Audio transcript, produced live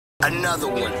Another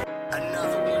one.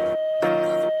 Another one.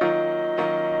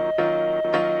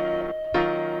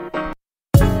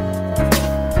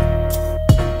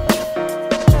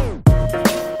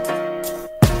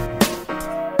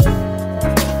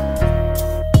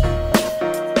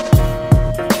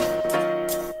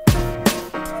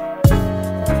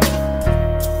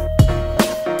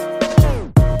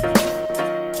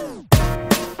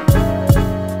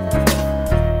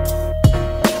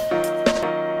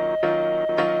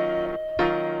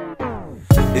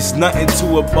 It's nothing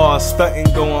to a bar,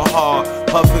 stunting going hard,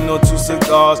 puffing on 2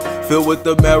 cigars, filled with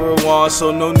the marijuana, so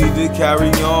no need to carry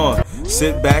on.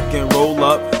 Sit back and roll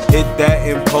up, hit that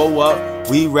and pull up.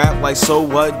 We rap like so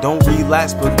what, don't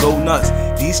relax but go nuts.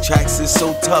 These tracks is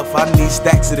so tough, I need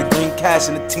stacks of the green cash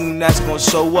and a team that's gonna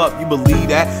show up. You believe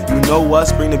that? You know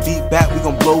us, bring the beat back, we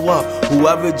gon' blow up.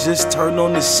 Whoever just turned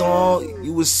on this song,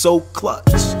 you was so clutch.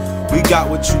 We got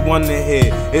what you wanna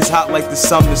hear. It's hot like the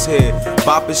summer's here.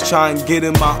 Boppers try and get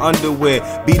in my underwear.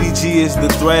 BDG is the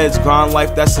threads. Grind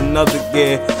life, that's another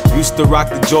gear. Used to rock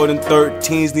the Jordan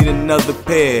 13s, need another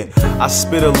pair. I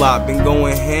spit a lot, been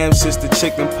going ham since the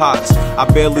chicken pots. I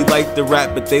barely like the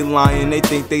rap, but they lying, they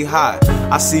think they hot.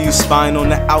 I see you spying on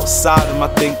the outside of my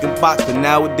thinking box, but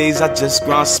nowadays I just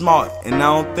grind smart, and I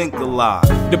don't think a lot.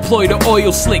 Deploy the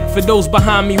oil slick for those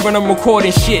behind me when I'm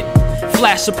recording shit.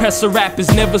 Flash suppressor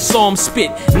rappers, never saw him spit.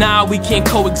 Nah, we can't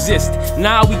coexist.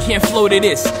 Nah, we can't flow to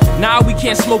this. Nah, we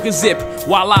can't smoke a zip.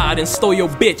 Voila, then stole your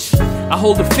bitch. I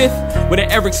hold a fifth with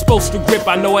an Eric Spoelstra grip.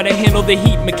 I know how to handle the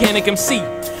heat, mechanic MC.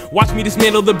 Watch me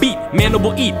dismantle the beat,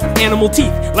 mandible eat, animal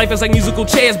teeth. Life is like musical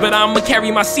chairs, but I'ma carry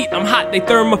my seat. I'm hot, they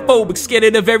thermophobic,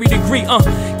 scared of every degree.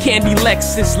 Candy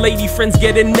Lexus, lady friends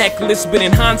get a necklace. But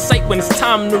in hindsight, when it's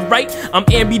time to write, I'm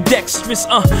ambidextrous.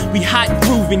 We hot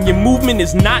grooving, your movement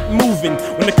is not moving.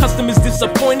 When the customer's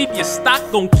disappointed, your stock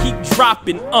gon' keep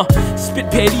dropping. Spit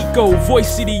perico,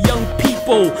 voice of the young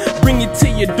people. Bring it to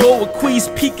your door with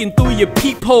Queez peeking through your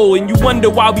peephole. And you wonder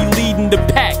why we leading the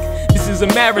pack. This is a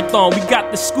marathon, we got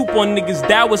the scoop on niggas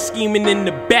that was scheming in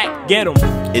the back, get 'em.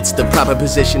 It's the proper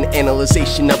position,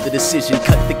 analyzation of the decision.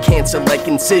 Cut the cancer like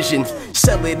incision.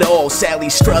 Sell it all, Sally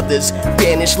Struthers.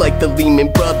 Vanish like the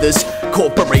Lehman Brothers.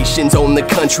 Corporations own the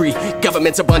country.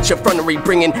 Government's a bunch of frontery,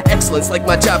 bringing excellence like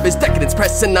my job is decadence.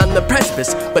 Pressing on the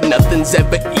precipice, but nothing's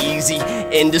ever easy.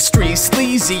 Industry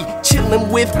sleazy, chillin'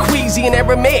 with Queezy and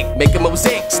Aramaic. Make a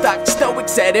mosaic, stock stoic,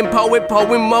 sad and poet,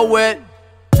 mow it.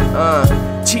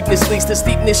 Cheapness leads to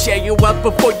steepness, share you out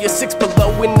before you're 6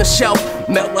 below in the shelf.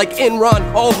 Melt like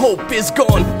Enron, all hope is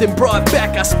gone, then brought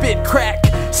back, I spit crack.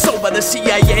 Sold by the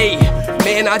CIA,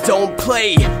 man I don't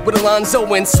play with Alonzo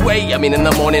and Sway. I mean in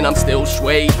the morning I'm still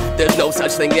sway. There's no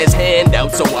such thing as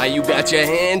handouts, so why you got your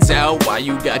hands out? Why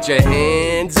you got your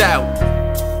hands out?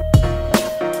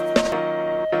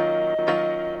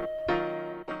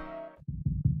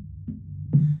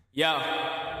 Yo.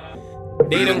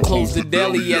 They done closed the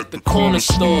deli at the corner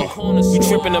store. You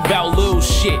tripping about little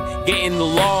shit, getting the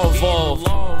law involved.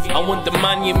 I want the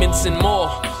monuments and more.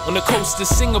 On the coast of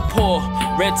Singapore,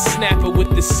 red snapper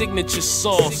with the signature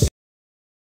sauce.